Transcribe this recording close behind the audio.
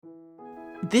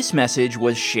This message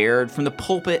was shared from the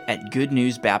pulpit at Good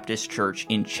News Baptist Church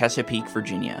in Chesapeake,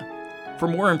 Virginia. For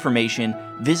more information,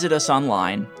 visit us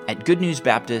online at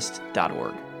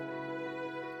goodnewsbaptist.org.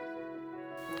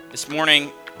 This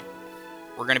morning,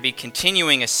 we're going to be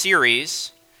continuing a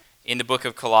series in the book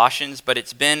of Colossians, but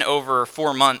it's been over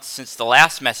 4 months since the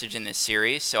last message in this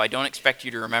series, so I don't expect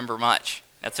you to remember much.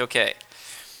 That's okay.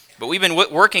 But we've been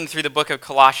working through the book of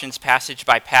Colossians passage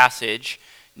by passage,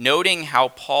 noting how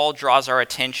Paul draws our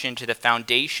attention to the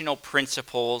foundational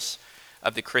principles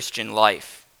of the Christian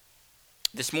life.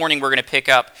 This morning we're going to pick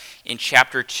up in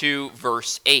chapter 2,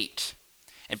 verse 8.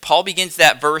 And Paul begins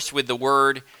that verse with the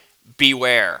word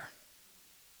beware.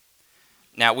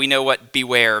 Now we know what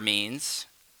beware means.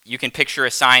 You can picture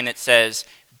a sign that says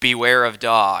beware of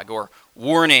dog or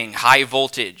warning, high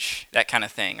voltage, that kind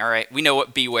of thing. All right, we know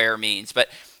what beware means. But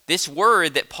this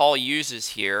word that Paul uses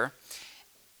here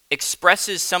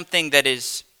expresses something that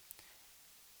is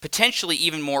potentially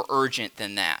even more urgent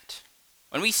than that.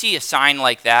 When we see a sign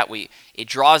like that, it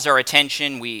draws our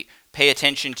attention, we pay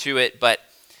attention to it, but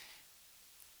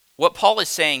what Paul is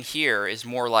saying here is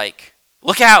more like,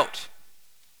 look out!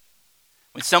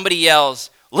 When somebody yells,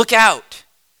 look out!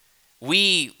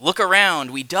 We look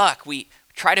around, we duck, we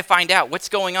try to find out what's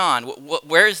going on,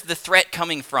 where's the threat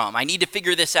coming from? I need to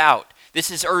figure this out. This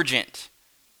is urgent.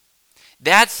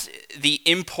 That's the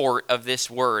import of this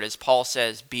word, as Paul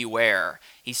says, beware.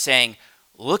 He's saying,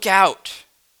 look out.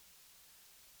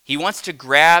 He wants to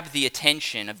grab the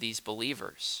attention of these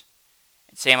believers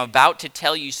and say, I'm about to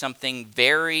tell you something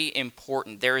very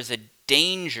important. There is a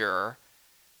danger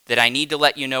that I need to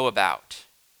let you know about.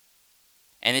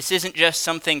 And this isn't just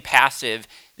something passive.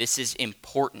 This is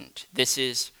important. This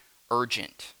is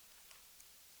urgent.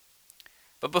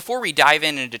 But before we dive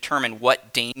in and determine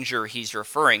what danger he's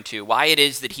referring to, why it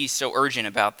is that he's so urgent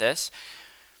about this,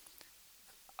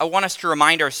 I want us to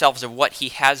remind ourselves of what he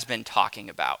has been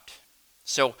talking about.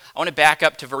 So I want to back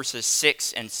up to verses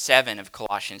 6 and 7 of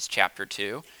Colossians chapter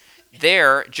 2.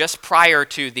 There, just prior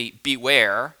to the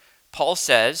beware, Paul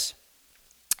says,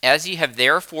 as ye have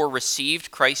therefore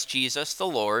received Christ Jesus the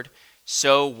Lord,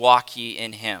 so walk ye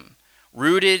in him,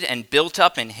 rooted and built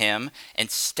up in him, and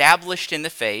established in the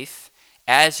faith,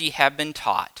 as ye have been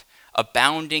taught,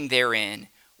 abounding therein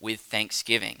with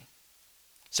thanksgiving.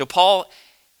 So Paul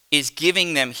is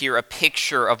giving them here a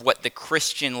picture of what the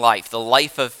Christian life, the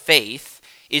life of faith,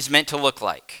 is meant to look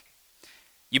like.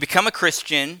 You become a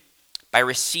Christian by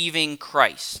receiving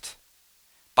Christ,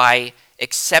 by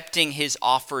accepting his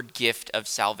offered gift of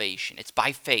salvation. It's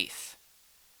by faith.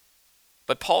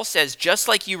 But Paul says, just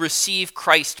like you receive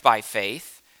Christ by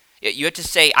faith, you have to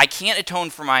say, I can't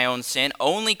atone for my own sin.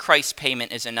 Only Christ's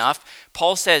payment is enough.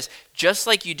 Paul says, just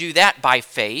like you do that by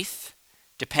faith,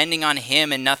 depending on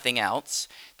him and nothing else,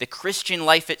 the Christian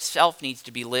life itself needs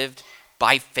to be lived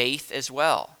by faith as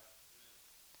well.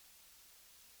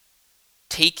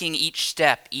 Taking each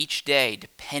step, each day,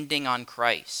 depending on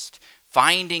Christ.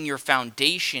 Finding your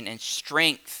foundation and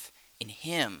strength in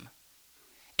him.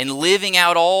 And living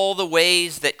out all the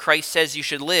ways that Christ says you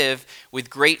should live with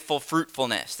grateful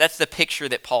fruitfulness. That's the picture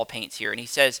that Paul paints here. And he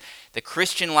says the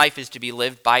Christian life is to be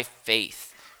lived by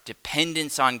faith,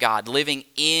 dependence on God, living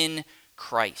in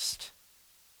Christ.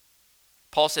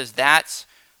 Paul says that's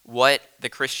what the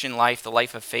Christian life, the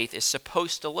life of faith, is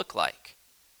supposed to look like.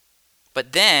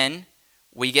 But then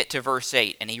we get to verse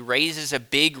 8, and he raises a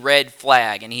big red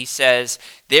flag, and he says,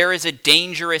 there is a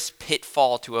dangerous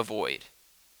pitfall to avoid.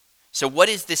 So what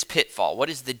is this pitfall? What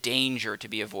is the danger to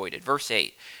be avoided? Verse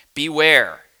 8,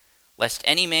 beware, lest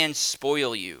any man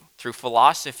spoil you through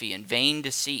philosophy and vain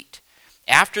deceit,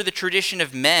 after the tradition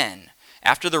of men,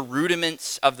 after the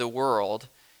rudiments of the world,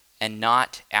 and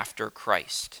not after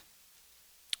Christ.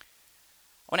 I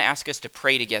want to ask us to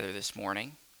pray together this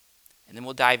morning, and then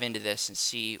we'll dive into this and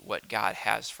see what God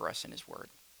has for us in his word.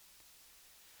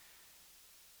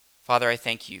 Father, I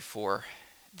thank you for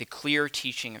the clear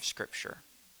teaching of Scripture.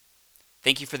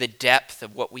 Thank you for the depth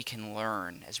of what we can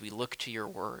learn as we look to your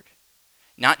word.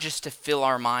 Not just to fill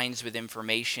our minds with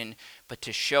information, but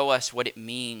to show us what it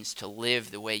means to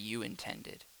live the way you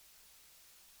intended.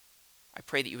 I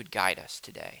pray that you would guide us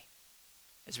today.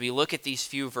 As we look at these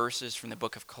few verses from the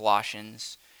book of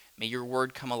Colossians, may your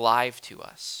word come alive to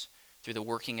us through the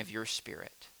working of your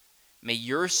Spirit. May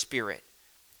your Spirit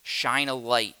shine a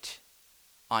light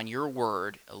on your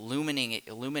word,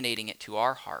 illuminating it to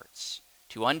our hearts,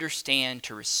 to understand,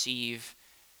 to receive,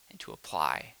 and to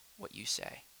apply what you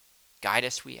say. Guide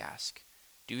us, we ask.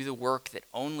 Do the work that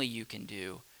only you can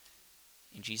do.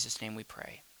 In Jesus' name we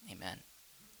pray. Amen.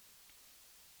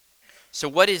 So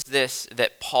what is this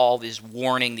that Paul is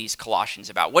warning these Colossians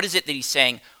about? What is it that he's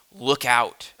saying? look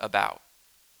out about.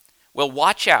 Well,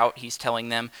 watch out, he's telling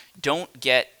them, don't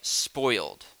get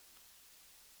spoiled.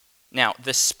 Now,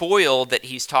 the spoil that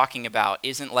he's talking about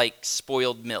isn't like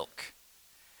spoiled milk.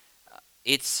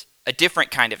 It's a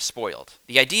different kind of spoiled.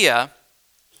 The idea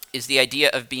is the idea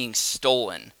of being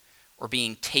stolen or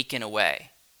being taken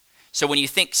away. So when you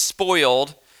think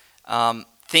spoiled,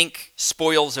 think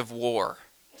spoils of war.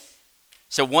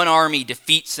 So one army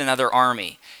defeats another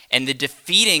army, and the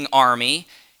defeating army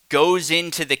goes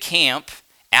into the camp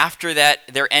after that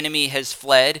their enemy has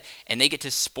fled, and they get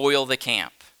to spoil the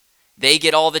camp. They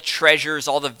get all the treasures,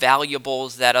 all the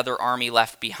valuables that other army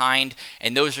left behind,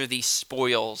 and those are the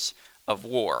spoils of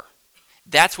war.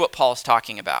 That's what Paul's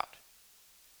talking about.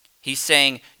 He's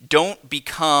saying, don't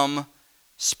become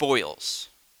spoils.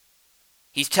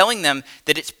 He's telling them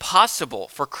that it's possible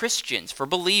for Christians, for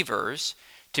believers,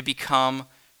 to become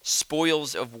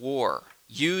spoils of war,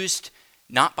 used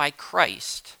not by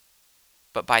Christ,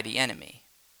 but by the enemy.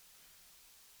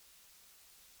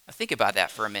 Now think about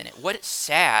that for a minute. What a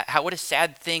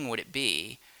sad thing would it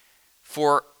be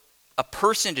for a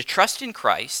person to trust in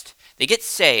Christ, they get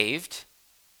saved,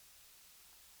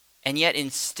 and yet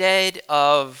instead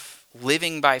of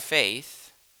living by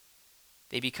faith,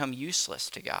 they become useless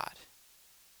to God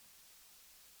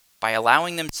by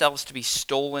allowing themselves to be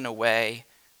stolen away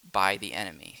by the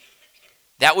enemy.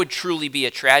 That would truly be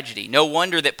a tragedy. No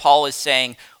wonder that Paul is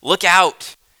saying, look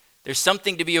out. There's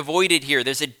something to be avoided here.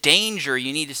 There's a danger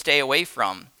you need to stay away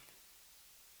from.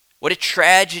 What a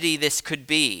tragedy this could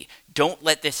be. Don't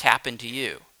let this happen to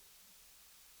you.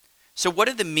 So what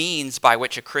are the means by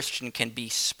which a Christian can be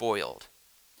spoiled?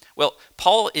 Well,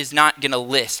 Paul is not going to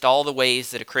list all the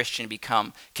ways that a Christian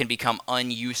can become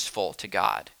unuseful to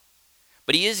God.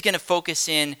 But he is going to focus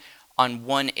in on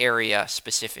one area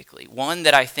specifically, one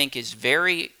that I think is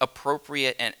very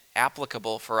appropriate and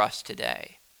applicable for us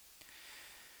today.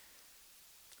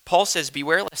 Paul says,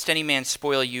 beware lest any man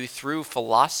spoil you through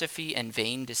philosophy and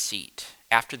vain deceit,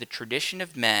 after the tradition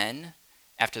of men,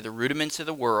 after the rudiments of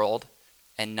the world,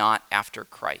 and not after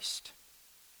Christ.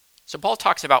 So Paul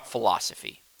talks about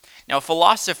philosophy. Now, a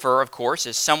philosopher, of course,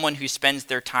 is someone who spends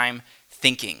their time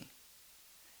thinking,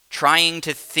 trying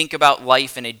to think about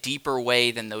life in a deeper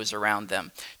way than those around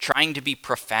them, trying to be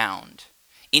profound,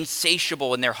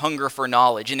 insatiable in their hunger for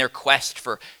knowledge, in their quest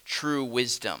for true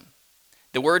wisdom.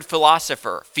 The word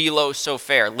philosopher,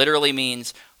 philosopher, literally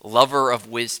means lover of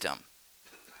wisdom.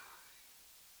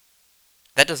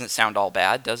 That doesn't sound all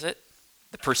bad, does it?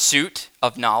 The pursuit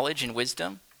of knowledge and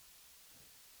wisdom.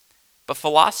 But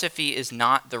philosophy is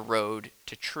not the road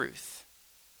to truth.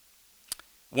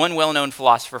 One well-known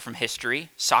philosopher from history,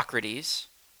 Socrates,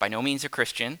 by no means a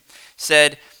Christian,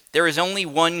 said, there is only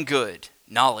one good,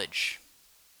 knowledge,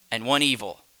 and one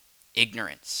evil,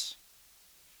 ignorance.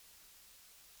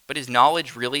 But is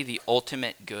knowledge really the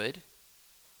ultimate good?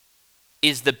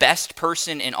 Is the best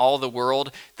person in all the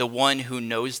world the one who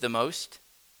knows the most?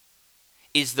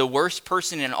 Is the worst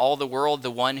person in all the world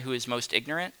the one who is most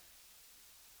ignorant?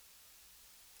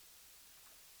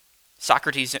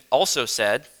 Socrates also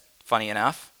said, funny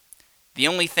enough, the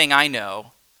only thing I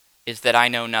know is that I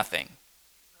know nothing.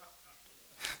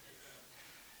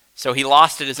 So he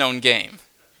lost at his own game.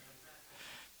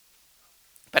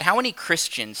 But how many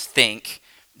Christians think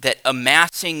that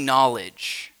amassing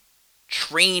knowledge,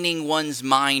 training one's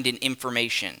mind in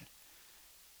information,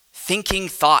 thinking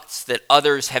thoughts that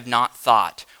others have not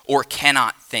thought or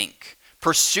cannot think,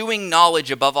 pursuing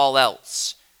knowledge above all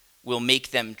else, will make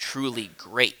them truly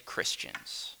great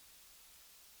Christians?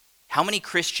 How many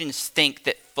Christians think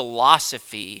that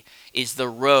philosophy is the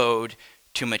road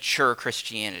to mature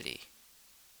Christianity?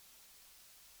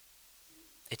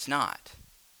 It's not.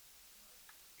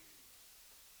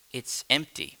 It's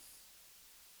empty.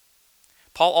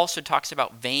 Paul also talks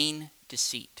about vain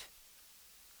deceit,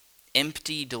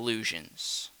 empty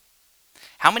delusions.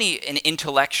 How many an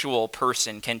intellectual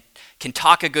person can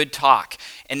talk a good talk,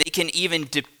 and they can even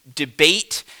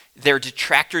debate their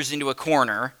detractors into a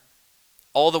corner,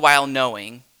 all the while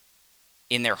knowing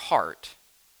in their heart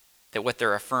that what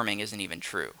they're affirming isn't even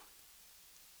true?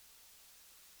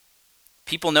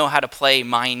 People know how to play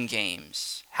mind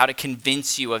games, how to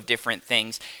convince you of different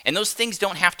things, and those things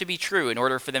don't have to be true in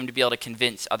order for them to be able to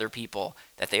convince other people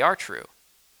that they are true.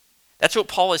 That's what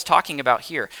Paul is talking about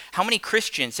here. How many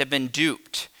Christians have been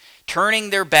duped, turning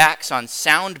their backs on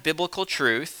sound biblical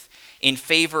truth in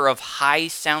favor of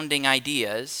high-sounding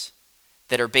ideas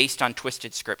that are based on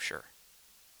twisted scripture?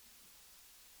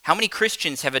 How many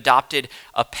Christians have adopted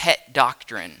a pet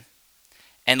doctrine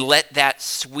and let that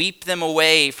sweep them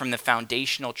away from the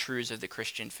foundational truths of the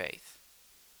Christian faith?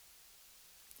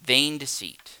 Vain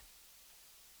deceit.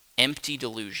 empty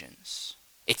delusions.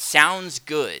 It sounds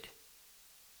good,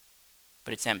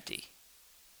 but it's empty.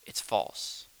 It's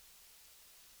false.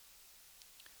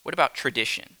 What about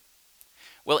tradition?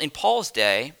 Well, in Paul's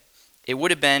day, it would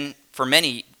have been, for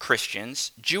many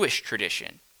Christians, Jewish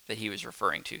tradition that he was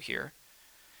referring to here.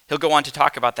 He'll go on to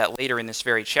talk about that later in this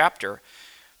very chapter.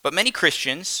 But many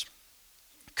Christians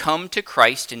come to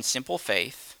Christ in simple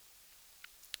faith,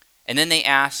 and then they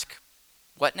ask,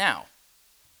 what now?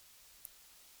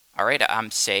 All right,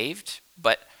 I'm saved,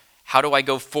 but how do I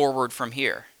go forward from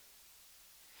here?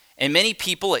 And many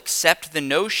people accept the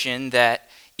notion that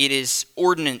it is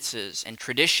ordinances and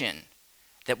tradition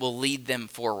that will lead them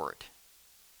forward,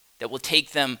 that will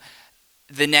take them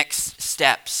the next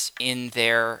steps in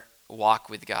their walk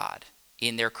with God,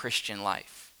 in their Christian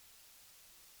life.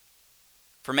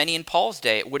 For many in Paul's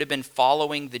day, it would have been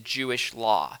following the Jewish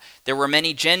law. There were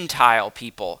many Gentile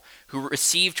people who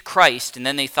received Christ, and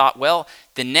then they thought, well,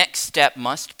 the next step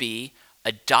must be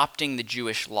adopting the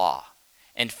Jewish law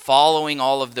and following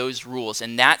all of those rules,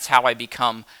 and that's how I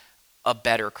become a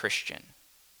better Christian,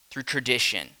 through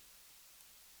tradition.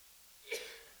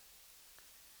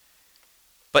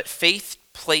 But faith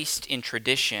placed in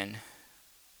tradition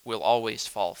will always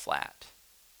fall flat.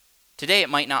 Today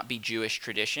it might not be Jewish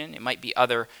tradition, it might be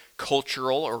other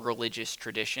cultural or religious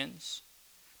traditions.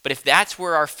 But if that's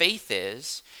where our faith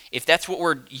is, if that's what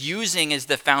we're using as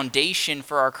the foundation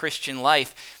for our Christian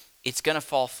life, it's going to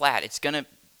fall flat. It's going to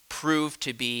prove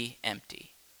to be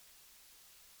empty.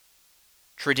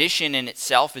 Tradition in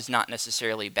itself is not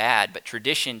necessarily bad, but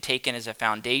tradition taken as a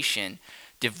foundation,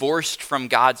 divorced from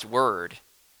God's word,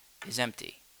 is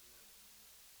empty.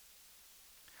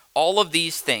 All of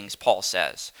these things, Paul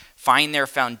says, find their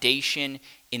foundation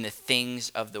in the things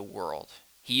of the world.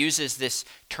 He uses this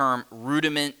term,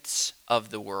 rudiments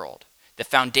of the world, the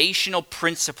foundational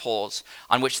principles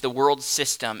on which the world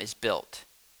system is built.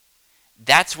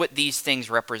 That's what these things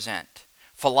represent.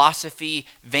 Philosophy,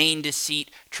 vain deceit,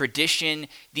 tradition,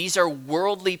 these are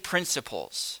worldly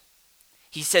principles.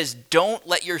 He says, don't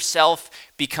let yourself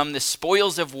become the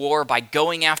spoils of war by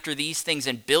going after these things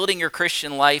and building your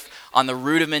Christian life on the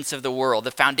rudiments of the world,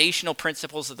 the foundational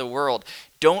principles of the world.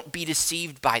 Don't be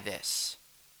deceived by this.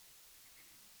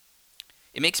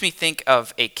 It makes me think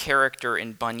of a character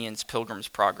in Bunyan's Pilgrim's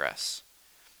Progress,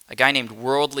 a guy named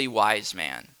Worldly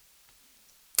Wiseman.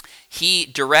 He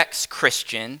directs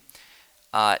Christian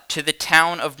to the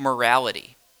town of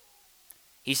morality.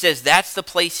 He says that's the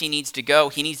place he needs to go.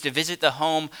 He needs to visit the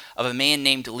home of a man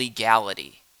named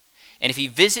Legality. And if he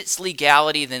visits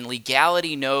Legality, then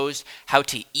Legality knows how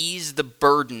to ease the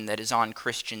burden that is on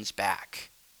Christian's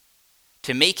back,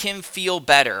 to make him feel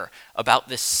better about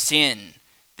the sin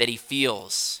that he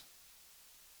feels.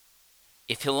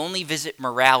 If he'll only visit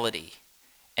morality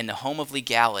and the home of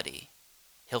Legality,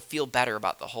 he'll feel better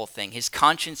about the whole thing. His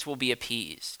conscience will be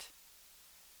appeased.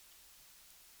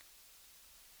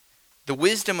 The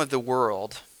wisdom of the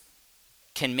world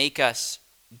can make us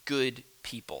good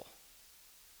people,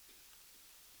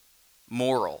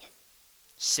 moral,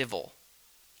 civil,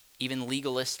 even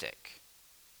legalistic.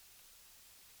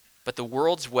 But the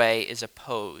world's way is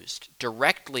opposed,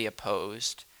 directly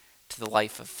opposed to the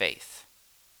life of faith.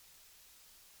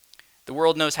 The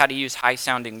world knows how to use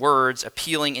high-sounding words,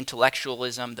 appealing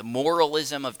intellectualism, the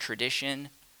moralism of tradition,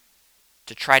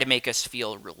 to try to make us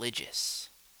feel religious.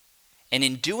 And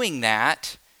in doing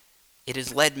that, it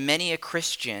has led many a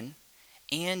Christian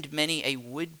and many a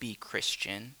would-be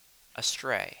Christian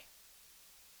astray,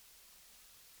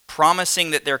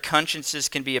 promising that their consciences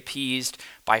can be appeased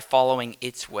by following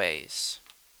its ways.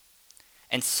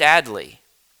 And sadly,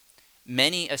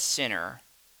 many a sinner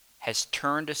has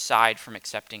turned aside from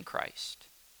accepting Christ.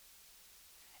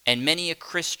 And many a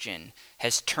Christian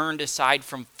has turned aside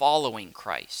from following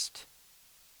Christ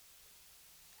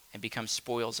and become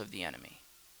spoils of the enemy.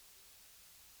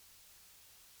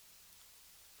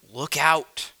 Look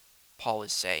out, Paul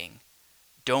is saying.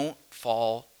 Don't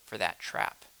fall for that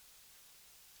trap.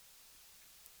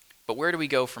 But where do we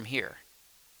go from here?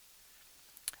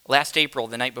 Last April,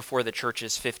 the night before the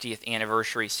church's 50th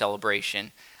anniversary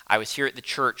celebration, I was here at the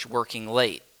church working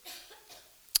late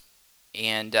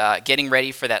and getting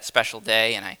ready for that special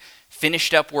day, and I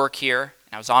finished up work here,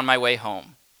 and I was on my way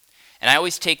home. And I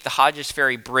always take the Hodges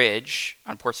Ferry Bridge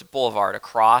on Portsmouth Boulevard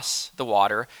across the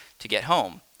water to get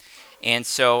home. And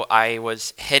so I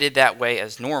was headed that way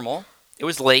as normal. It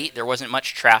was late, there wasn't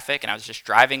much traffic, and I was just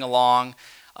driving along,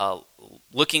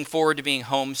 looking forward to being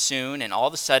home soon, and all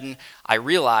of a sudden I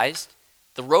realized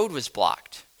the road was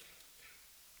blocked.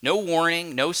 No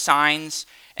warning, no signs,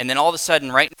 and then all of a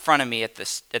sudden right in front of me at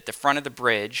the front of the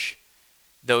bridge,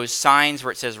 those signs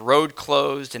where it says road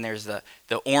closed and there's the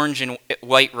orange and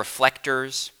white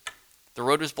reflectors, the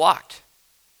road was blocked.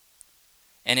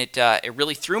 And it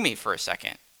really threw me for a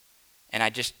second. And I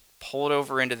just pulled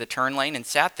over into the turn lane and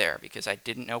sat there because I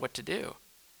didn't know what to do.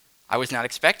 I was not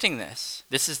expecting this.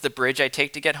 This is the bridge I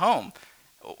take to get home.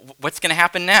 What's going to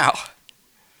happen now?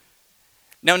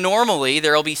 Now, normally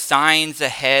there will be signs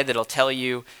ahead that'll tell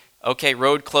you, okay,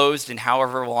 road closed in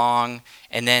however long,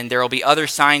 and then there will be other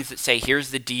signs that say,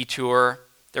 here's the detour.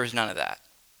 There was none of that.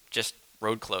 Just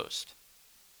road closed.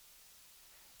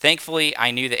 Thankfully,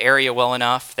 I knew the area well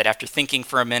enough that after thinking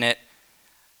for a minute,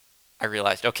 I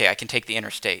realized, okay, I can take the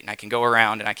interstate, and I can go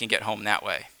around, and I can get home that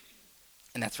way.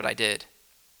 And that's what I did.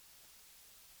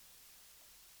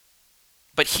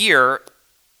 But here,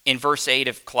 in verse 8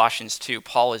 of Colossians 2,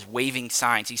 Paul is waving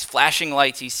signs. He's flashing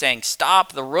lights. He's saying,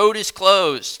 stop, the road is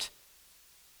closed.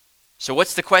 So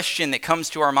what's the question that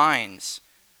comes to our minds?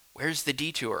 Where's the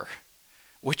detour?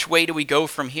 Which way do we go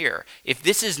from here? If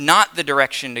this is not the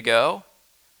direction to go,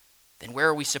 then where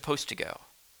are we supposed to go?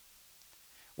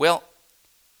 Well,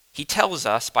 he tells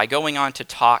us by going on to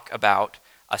talk about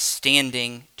a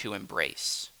standing to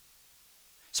embrace.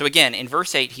 So again, in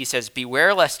verse 8, he says,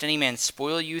 beware lest any man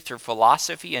spoil you through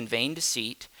philosophy and vain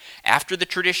deceit, after the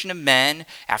tradition of men,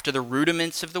 after the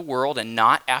rudiments of the world, and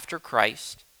not after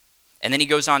Christ. And then he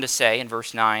goes on to say in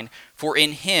verse 9, for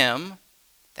in him,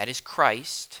 that is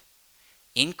Christ,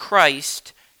 in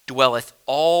Christ dwelleth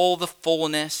all the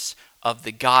fullness of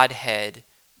the Godhead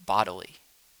bodily.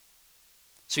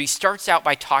 So he starts out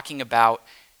by talking about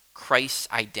Christ's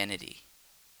identity.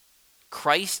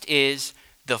 Christ is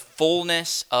the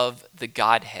fullness of the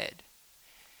Godhead.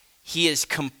 He is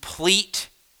complete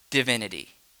divinity.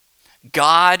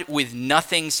 God with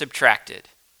nothing subtracted.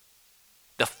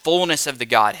 The fullness of the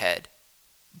Godhead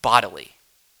bodily.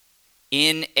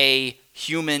 In a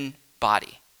human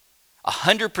body.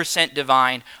 100%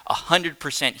 divine,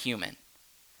 100% human.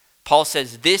 Paul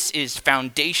says this is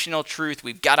foundational truth.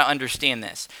 We've got to understand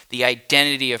this. The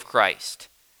identity of Christ.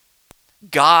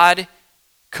 God,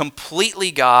 completely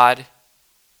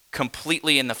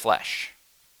in the flesh.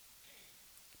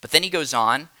 But then he goes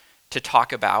on to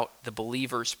talk about the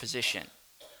believer's position.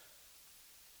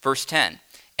 Verse 10,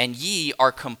 and ye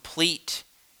are complete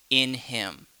in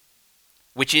him,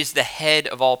 which is the head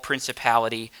of all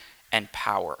principality and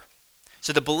power.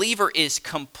 So the believer is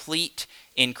complete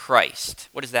in Christ.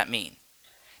 What does that mean?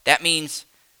 That means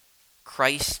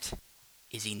Christ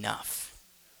is enough.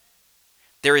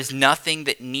 There is nothing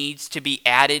that needs to be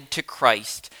added to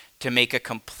Christ to make a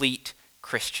complete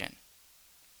Christian.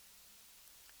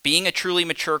 Being a truly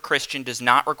mature Christian does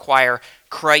not require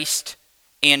Christ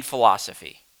and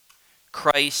philosophy,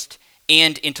 Christ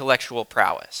and intellectual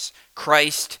prowess,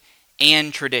 Christ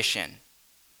and tradition.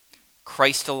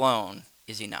 Christ alone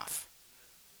is enough.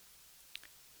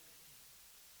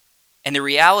 And the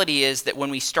reality is that when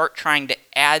we start trying to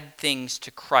add things to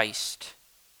Christ,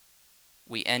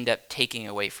 we end up taking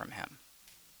away from him.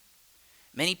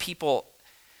 Many people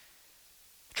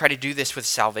try to do this with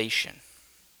salvation.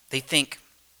 They think,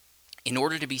 in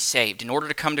order to be saved, in order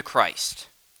to come to Christ,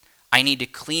 I need to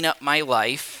clean up my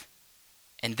life,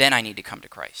 and then I need to come to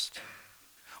Christ.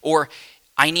 Or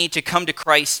I need to come to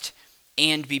Christ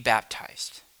and be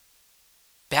baptized.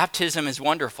 Baptism is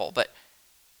wonderful, but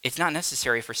it's not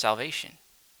necessary for salvation.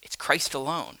 It's Christ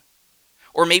alone.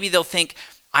 Or maybe they'll think,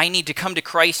 I need to come to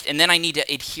Christ and then I need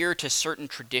to adhere to certain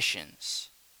traditions.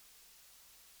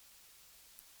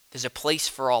 There's a place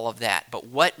for all of that. But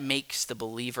what makes the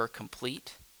believer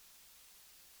complete?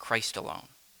 Christ alone.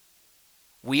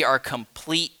 We are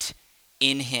complete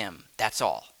in him. That's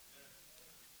all.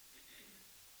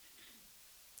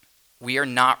 We are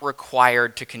not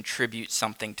required to contribute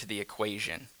something to the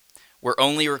equation. We're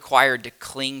only required to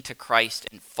cling to Christ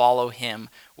and follow him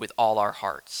with all our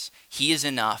hearts. He is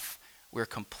enough. We're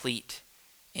complete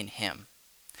in him.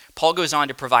 Paul goes on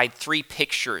to provide 3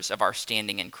 pictures of our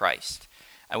standing in Christ.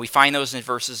 And we find those in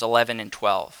verses 11 and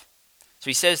 12. So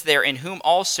he says there, in whom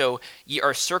also ye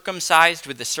are circumcised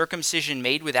with the circumcision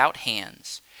made without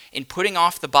hands, in putting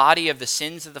off the body of the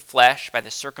sins of the flesh by the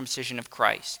circumcision of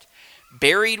Christ,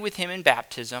 buried with him in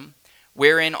baptism,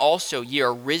 wherein also ye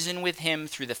are risen with him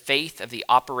through the faith of the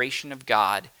operation of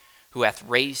God, who hath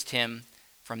raised him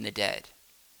from the dead.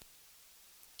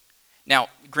 Now,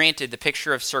 granted, the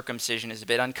picture of circumcision is a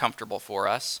bit uncomfortable for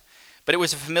us, but it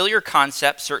was a familiar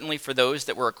concept, certainly for those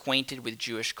that were acquainted with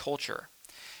Jewish culture.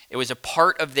 It was a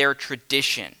part of their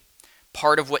tradition,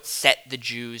 part of what set the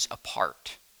Jews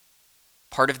apart,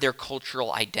 part of their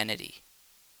cultural identity.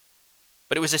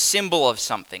 But it was a symbol of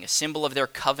something, a symbol of their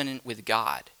covenant with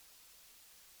God.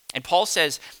 And Paul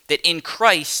says that in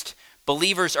Christ,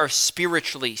 believers are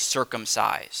spiritually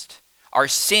circumcised. Our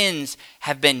sins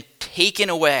have been taken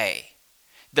away.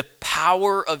 The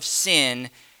power of sin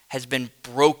has been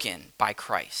broken by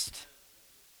Christ.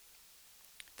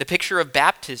 The picture of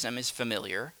baptism is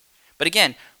familiar, but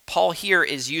again, Paul here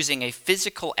is using a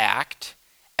physical act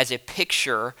as a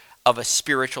picture of a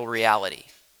spiritual reality.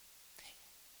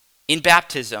 In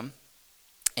baptism,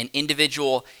 an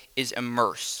individual is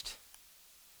immersed.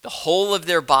 The whole of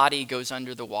their body goes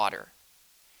under the water.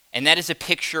 And that is a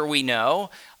picture we know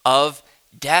of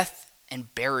death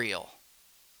and burial.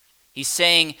 He's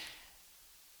saying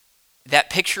that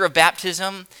picture of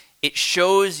baptism, it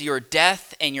shows your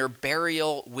death and your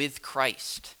burial with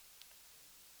Christ.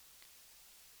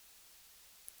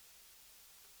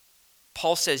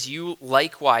 Paul says, you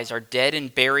likewise are dead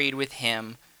and buried with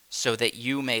him so that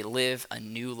you may live a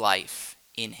new life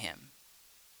in him.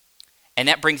 And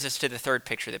that brings us to the third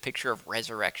picture, the picture of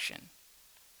resurrection.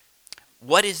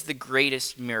 What is the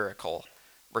greatest miracle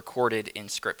recorded in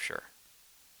Scripture?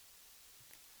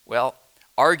 Well,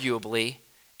 arguably,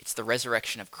 it's the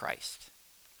resurrection of Christ.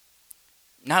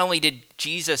 Not only did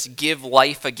Jesus give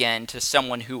life again to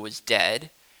someone who was dead,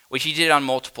 which he did on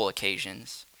multiple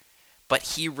occasions, but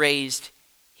he raised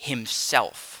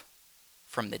himself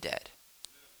from the dead.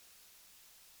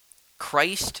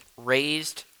 Christ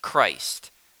raised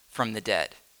Christ from the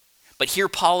dead. But here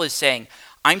Paul is saying,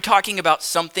 I'm talking about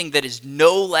something that is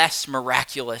no less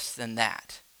miraculous than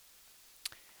that.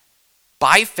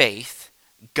 By faith,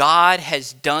 God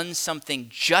has done something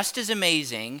just as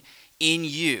amazing in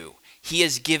you. He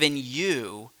has given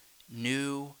you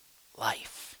new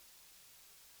life.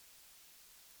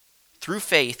 Through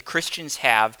faith, Christians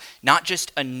have not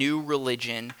just a new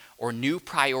religion or new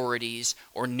priorities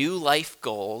or new life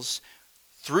goals.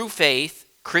 Through faith,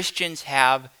 Christians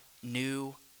have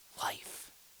new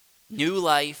life. New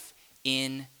life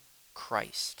in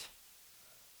Christ.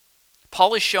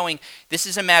 Paul is showing this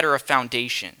is a matter of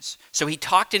foundations. So he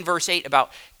talked in verse 8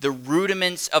 about the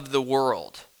rudiments of the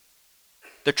world,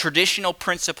 the traditional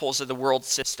principles of the world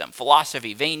system,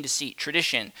 philosophy, vain deceit,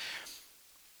 tradition.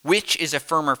 Which is a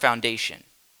firmer foundation?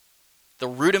 The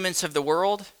rudiments of the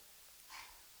world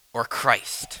or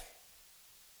Christ?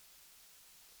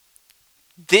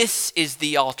 This is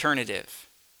the alternative.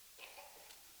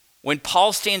 When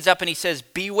Paul stands up and he says,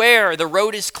 beware, the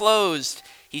road is closed,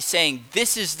 he's saying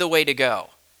this is the way to go.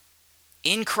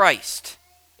 In Christ.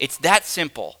 It's that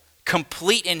simple.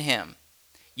 Complete in him.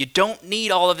 You don't need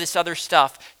all of this other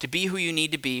stuff to be who you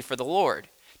need to be for the Lord.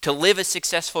 To live a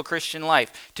successful Christian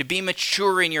life, to be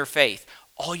mature in your faith.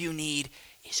 All you need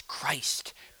is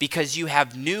Christ because you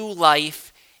have new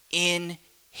life in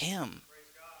him.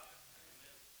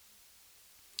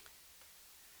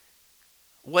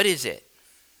 What is it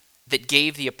that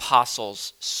gave the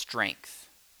apostles strength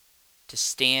to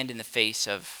stand in the face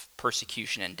of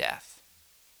persecution and death?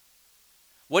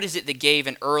 What is it that gave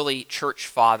an early church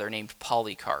father named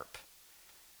Polycarp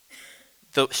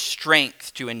the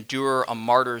strength to endure a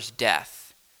martyr's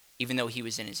death, even though he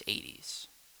was in his 80s?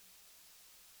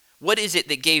 What is it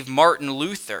that gave Martin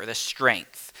Luther the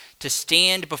strength to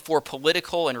stand before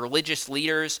political and religious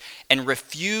leaders and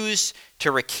refuse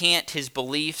to recant his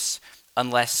beliefs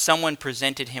unless someone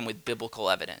presented him with biblical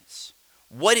evidence?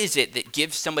 What is it that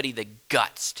gives somebody the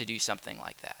guts to do something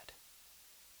like that?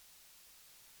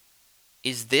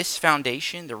 Is this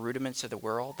foundation, the rudiments of the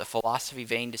world, the philosophy,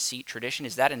 vain deceit, tradition,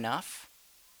 is that enough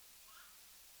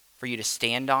for you to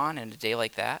stand on in a day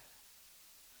like that?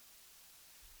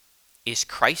 Is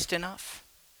Christ enough?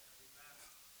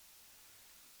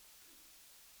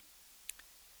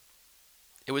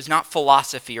 It was not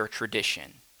philosophy or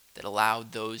tradition that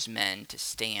allowed those men to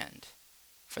stand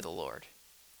for the Lord.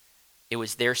 It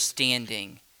was their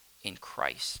standing in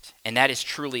Christ. And that is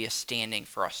truly a standing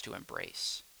for us to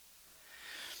embrace.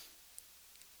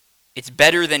 It's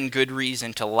better than good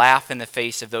reason to laugh in the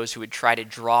face of those who would try to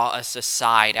draw us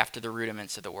aside after the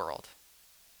rudiments of the world.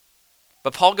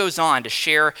 But Paul goes on to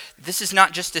share this is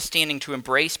not just a standing to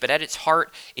embrace, but at its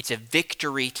heart, it's a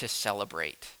victory to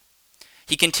celebrate.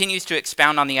 He continues to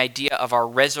expound on the idea of our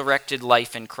resurrected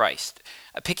life in Christ.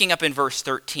 Picking up in verse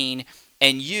 13,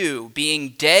 and you,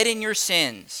 being dead in your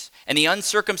sins and the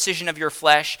uncircumcision of your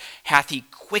flesh, hath he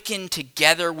quickened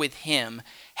together with him,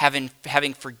 having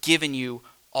forgiven you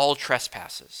all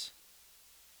trespasses.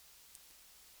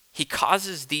 He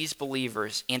causes these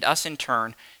believers and us in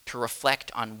turn to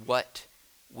reflect on what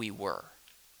we were.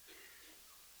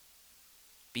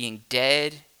 Being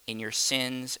dead in your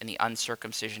sins and the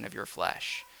uncircumcision of your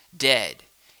flesh. Dead,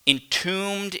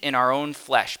 entombed in our own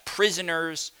flesh,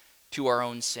 prisoners to our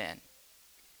own sin.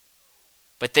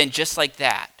 But then just like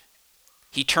that,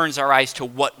 he turns our eyes to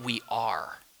what we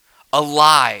are.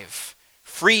 Alive,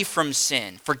 free from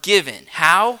sin, forgiven.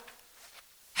 How?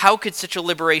 How could such a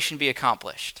liberation be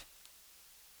accomplished?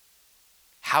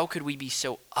 How could we be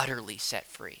so utterly set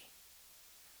free?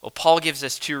 Well, Paul gives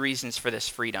us two reasons for this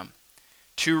freedom.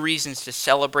 Two reasons to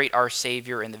celebrate our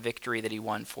Savior and the victory that he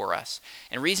won for us.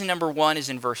 And reason number one is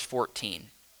in verse 14.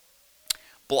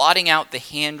 Blotting out the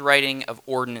handwriting of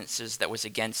ordinances that was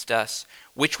against us,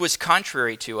 which was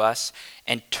contrary to us,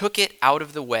 and took it out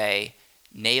of the way,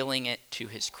 nailing it to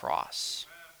his cross.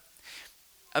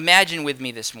 Imagine with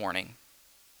me this morning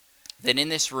that in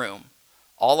this room,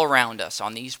 all around us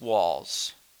on these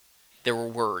walls, there were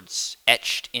words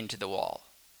etched into the wall.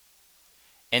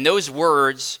 And those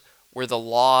words were the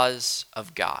laws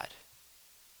of God.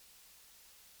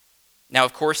 Now,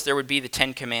 of course, there would be the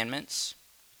 10 Commandments.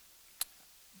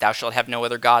 Thou shalt have no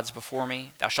other gods before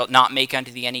me. Thou shalt not make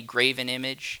unto thee any graven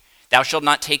image. Thou shalt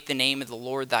not take the name of the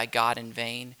Lord thy God in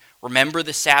vain. Remember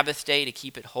the Sabbath day to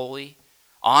keep it holy.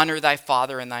 Honor thy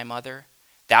father and thy mother.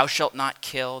 Thou shalt not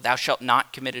kill. Thou shalt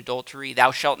not commit adultery.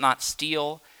 Thou shalt not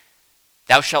steal.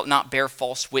 Thou shalt not bear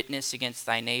false witness against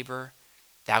thy neighbor.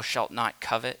 Thou shalt not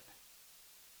covet.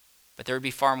 But there would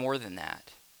be far more than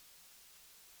that.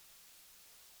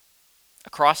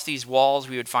 Across these walls,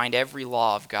 we would find every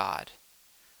law of God.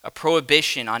 A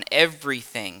prohibition on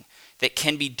everything that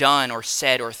can be done or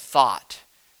said or thought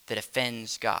that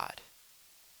offends God.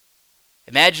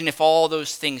 Imagine if all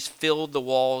those things filled the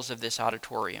walls of this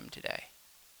auditorium today.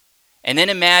 And then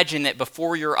imagine that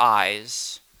before your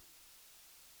eyes,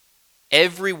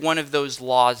 every one of those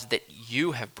laws that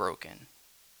you have broken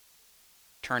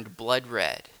turned blood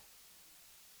red.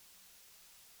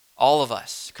 All of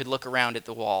us could look around at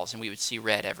the walls and we would see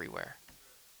red everywhere.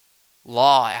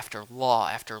 Law after law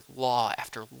after law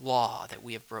after law that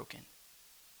we have broken.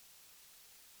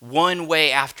 One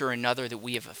way after another that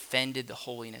we have offended the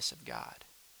holiness of God.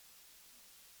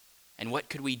 And what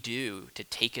could we do to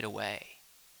take it away?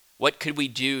 What could we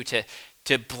do to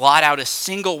blot out a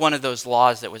single one of those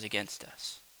laws that was against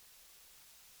us?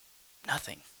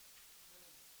 Nothing.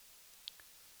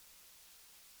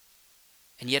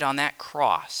 And yet on that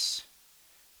cross,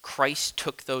 Christ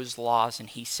took those laws and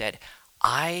he said,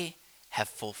 I have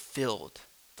fulfilled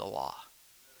the law.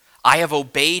 I have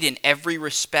obeyed in every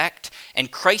respect.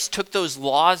 And Christ took those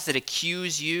laws that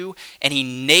accuse you and he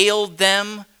nailed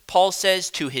them, Paul says,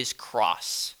 to his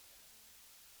cross.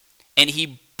 And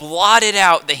he blotted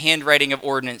out the handwriting of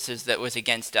ordinances that was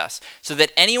against us, so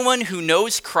that anyone who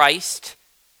knows Christ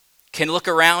can look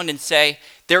around and say,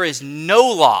 there is no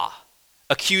law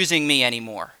accusing me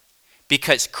anymore,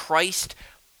 because Christ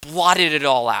blotted it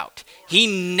all out.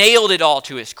 He nailed it all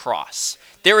to his cross.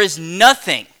 There is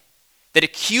nothing that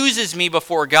accuses me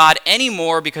before God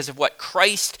anymore because of what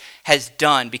Christ has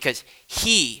done, because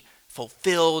he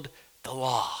fulfilled the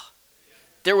law.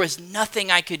 There was nothing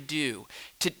I could do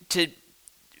to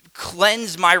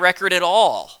cleanse my record at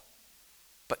all,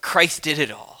 but Christ did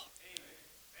it all.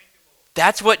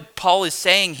 That's what Paul is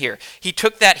saying here. He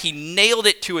took that, he nailed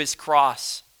it to his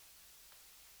cross.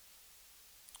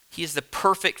 He is the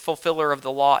perfect fulfiller of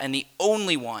the law and the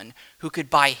only one who could,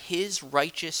 by his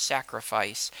righteous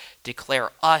sacrifice,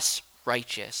 declare us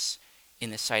righteous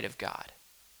in the sight of God.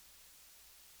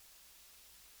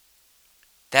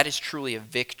 That is truly a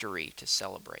victory to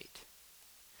celebrate.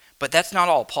 But that's not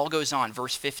all. Paul goes on,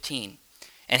 verse 15.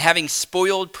 And having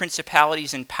spoiled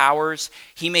principalities and powers,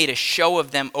 he made a show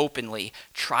of them openly,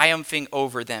 triumphing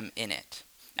over them in it.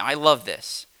 Now I love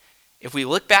this. If we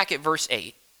look back at verse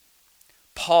 8,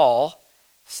 Paul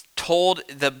told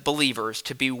the believers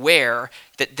to beware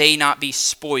that they not be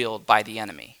spoiled by the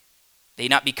enemy. They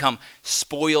not become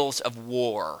spoils of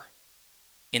war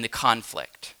in the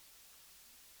conflict.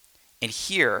 And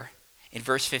here, in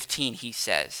verse 15, he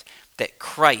says that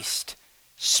Christ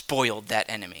spoiled that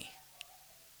enemy.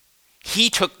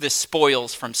 He took the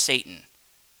spoils from Satan.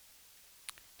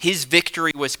 His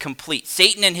victory was complete.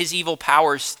 Satan and his evil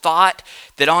powers thought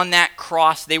that on that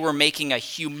cross they were making a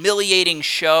humiliating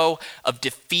show of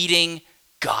defeating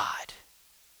God.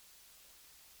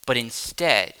 But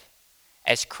instead,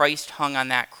 as Christ hung on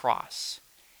that cross,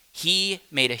 he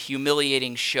made a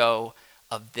humiliating show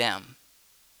of them,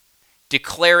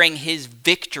 declaring his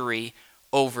victory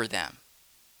over them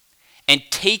and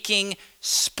taking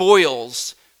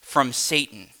spoils from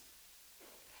Satan.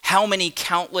 How many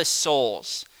countless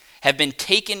souls have been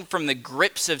taken from the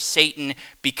grips of Satan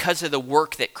because of the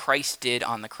work that Christ did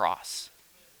on the cross?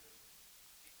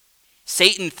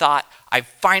 Satan thought, I've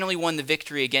finally won the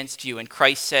victory against you. And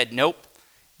Christ said, nope,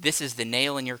 this is the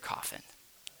nail in your coffin.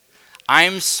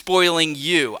 I'm spoiling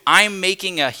you. I'm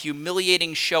making a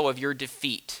humiliating show of your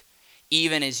defeat,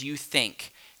 even as you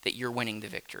think that you're winning the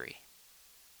victory.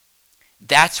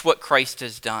 That's what Christ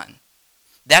has done.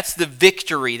 That's the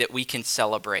victory that we can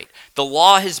celebrate. The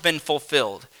law has been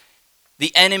fulfilled.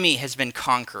 The enemy has been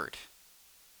conquered.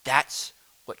 That's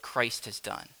what Christ has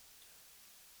done.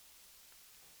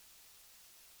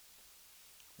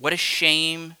 What a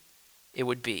shame it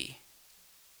would be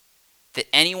that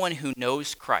anyone who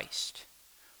knows Christ,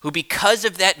 who because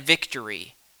of that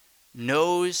victory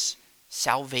knows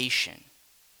salvation,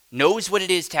 knows what it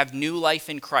is to have new life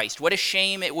in Christ, what a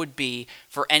shame it would be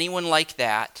for anyone like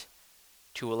that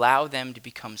to allow them to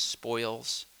become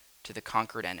spoils to the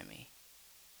conquered enemy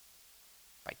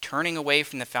by turning away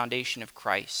from the foundation of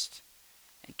Christ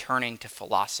and turning to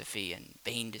philosophy and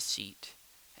vain deceit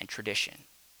and tradition,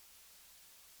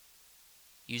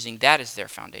 using that as their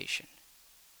foundation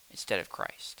instead of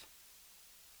Christ.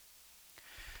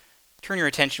 Turn your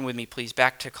attention with me, please,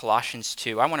 back to Colossians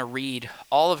 2. I want to read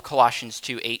all of Colossians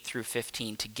 2, 8 through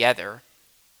 15 together.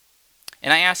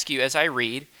 And I ask you, as I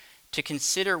read, to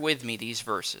consider with me these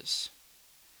verses.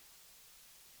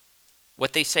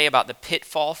 What they say about the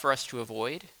pitfall for us to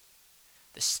avoid,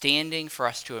 the standing for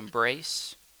us to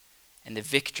embrace, and the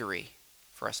victory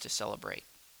for us to celebrate.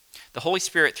 The Holy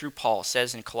Spirit, through Paul,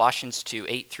 says in Colossians 2,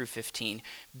 8 through 15,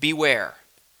 "Beware,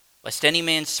 lest any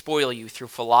man spoil you through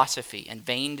philosophy and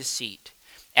vain deceit,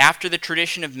 after the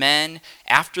tradition of men,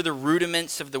 after the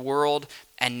rudiments of the world,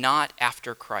 and not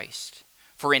after Christ.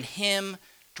 For in him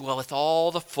dwelleth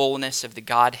all the fullness of the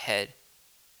Godhead."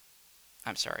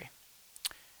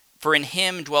 "For in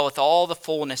him dwelleth all the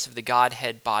fullness of the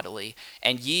Godhead bodily,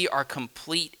 and ye are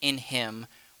complete in him,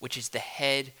 which is the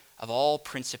head of all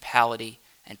principality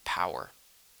and power.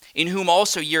 In whom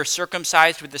also ye are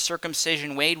circumcised with the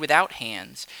circumcision made without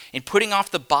hands, in putting off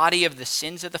the body of the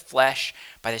sins of the flesh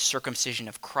by the circumcision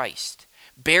of Christ,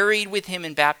 buried with him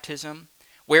in baptism,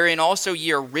 wherein also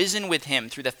ye are risen with him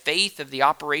through the faith of the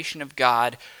operation of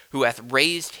God, who hath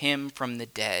raised him from the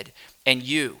dead. And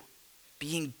you,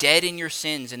 being dead in your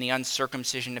sins and the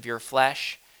uncircumcision of your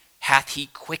flesh, hath he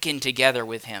quickened together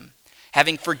with him,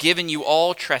 having forgiven you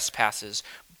all trespasses,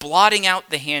 blotting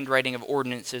out the handwriting of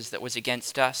ordinances that was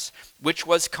against us, which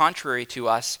was contrary to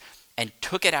us, and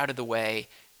took it out of the way,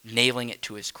 nailing it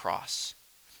to his cross.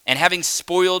 And having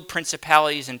spoiled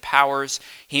principalities and powers,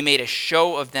 he made a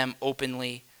show of them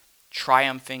openly,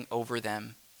 triumphing over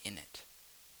them in it."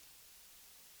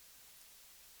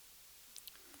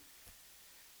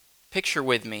 Picture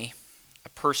with me a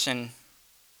person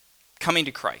coming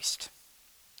to Christ.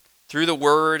 Through the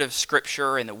word of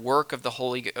Scripture and the work of the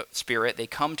Holy Spirit, they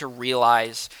come to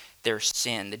realize their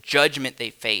sin, the judgment they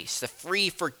face, the free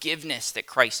forgiveness that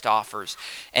Christ offers.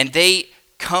 And they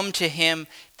come to him,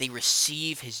 they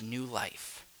receive his new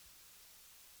life.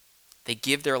 They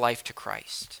give their life to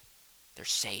Christ. They're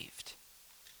saved.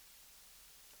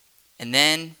 And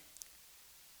then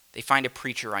they find a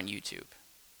preacher on YouTube.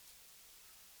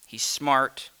 He's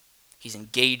smart, he's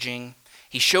engaging,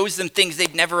 he shows them things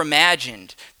they've never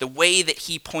imagined. The way that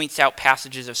he points out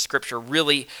passages of Scripture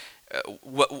really,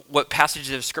 what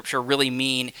passages of Scripture really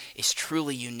mean is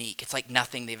truly unique. It's like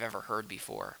nothing they've ever heard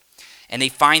before. And they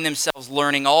find themselves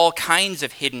learning all kinds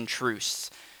of hidden truths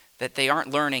that they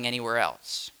aren't learning anywhere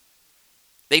else.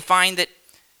 They find that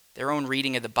their own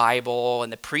reading of the Bible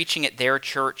and the preaching at their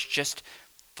church just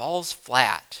falls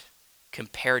flat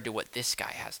compared to what this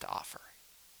guy has to offer.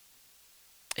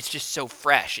 It's just so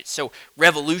fresh. It's so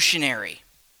revolutionary.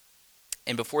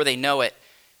 And before they know it,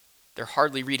 they're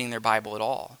hardly reading their Bible at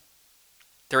all.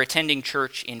 They're attending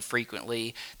church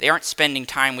infrequently. They aren't spending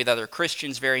time with other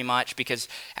Christians very much because,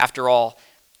 after all,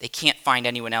 they can't find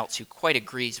anyone else who quite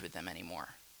agrees with them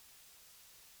anymore.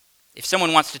 If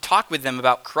someone wants to talk with them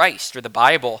about Christ or the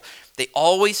Bible, they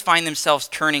always find themselves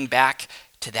turning back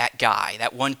to that guy,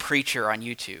 that one preacher on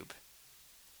YouTube.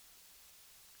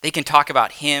 They can talk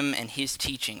about him and his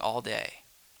teaching all day.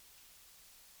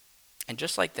 And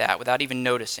just like that, without even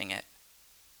noticing it,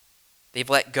 they've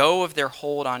let go of their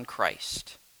hold on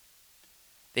Christ.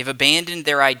 They've abandoned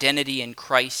their identity in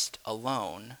Christ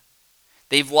alone.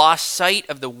 They've lost sight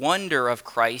of the wonder of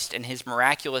Christ and his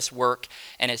miraculous work.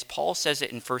 And as Paul says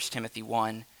it in 1 Timothy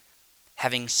 1,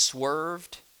 having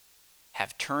swerved,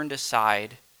 have turned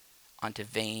aside onto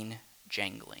vain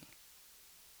jangling.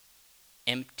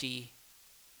 Empty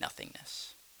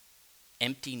nothingness.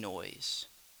 Empty noise.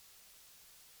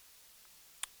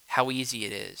 How easy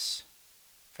it is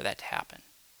for that to happen.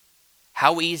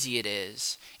 How easy it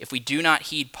is, if we do not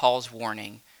heed Paul's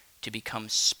warning, to become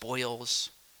spoils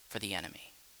for the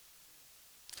enemy.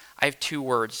 I have two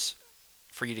words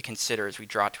for you to consider as we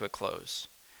draw to a close.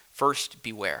 First,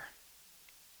 beware.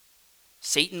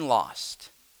 Satan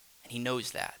lost, and he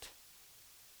knows that.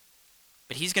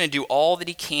 But he's going to do all that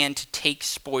he can to take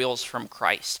spoils from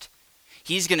Christ.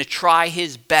 He's going to try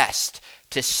his best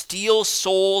to steal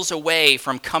souls away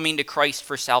from coming to Christ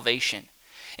for salvation.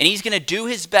 And he's going to do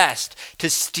his best to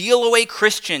steal away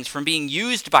Christians from being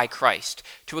used by Christ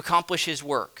to accomplish his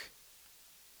work.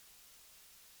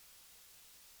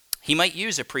 He might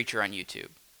use a preacher on YouTube.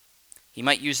 He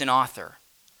might use an author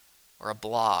or a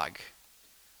blog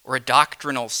or a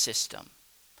doctrinal system.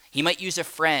 He might use a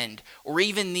friend or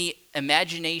even the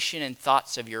imagination and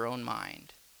thoughts of your own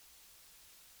mind.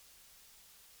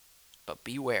 But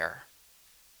beware.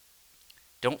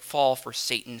 Don't fall for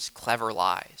Satan's clever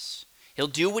lies. He'll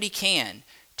do what he can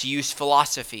to use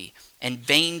philosophy and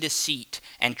vain deceit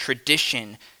and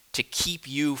tradition to keep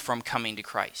you from coming to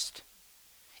Christ.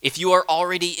 If you are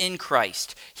already in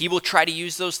Christ, he will try to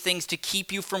use those things to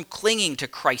keep you from clinging to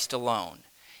Christ alone.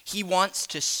 He wants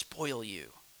to spoil you.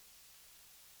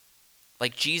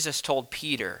 Like Jesus told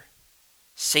Peter,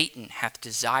 Satan hath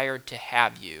desired to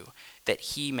have you, that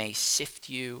he may sift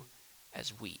you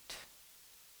as wheat.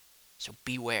 So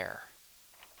beware.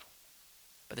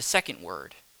 But the second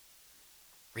word,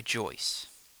 rejoice.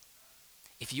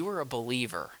 If you are a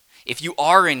believer, if you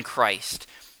are in Christ,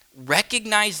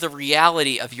 recognize the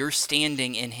reality of your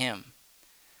standing in him.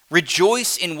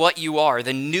 Rejoice in what you are,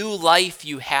 the new life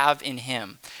you have in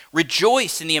him.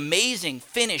 Rejoice in the amazing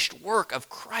finished work of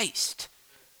Christ.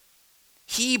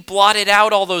 He blotted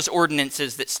out all those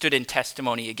ordinances that stood in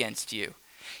testimony against you.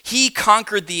 He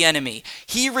conquered the enemy.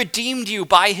 He redeemed you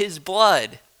by his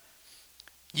blood.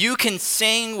 You can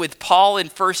sing with Paul in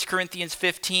 1 Corinthians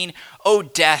 15, O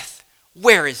death,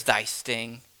 where is thy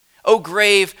sting? O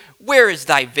grave, where is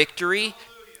thy victory?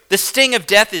 The sting of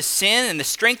death is sin, and the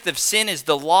strength of sin is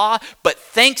the law, but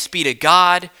thanks be to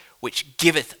God, which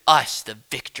giveth us the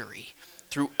victory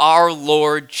through our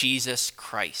Lord Jesus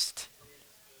Christ.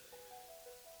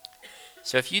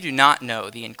 So if you do not know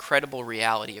the incredible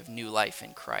reality of new life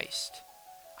in Christ,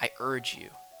 I urge you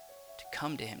to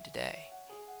come to him today.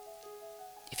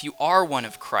 If you are one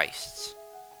of Christ's,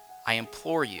 I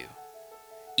implore you,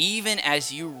 even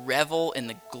as you revel in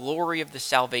the glory of the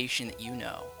salvation that you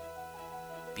know,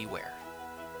 beware.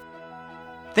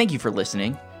 Thank you for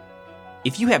listening.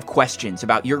 If you have questions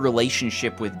about your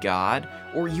relationship with God,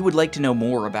 or you would like to know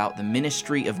more about the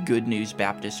ministry of Good News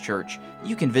Baptist Church,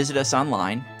 you can visit us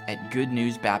online at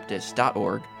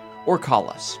goodnewsbaptist.org or call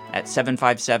us at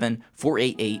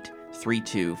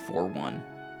 757-488-3241.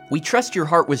 We trust your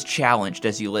heart was challenged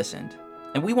as you listened,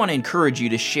 and we want to encourage you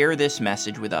to share this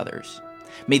message with others.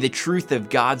 May the truth of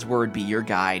God's Word be your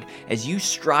guide as you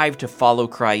strive to follow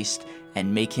Christ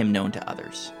and make him known to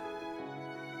others.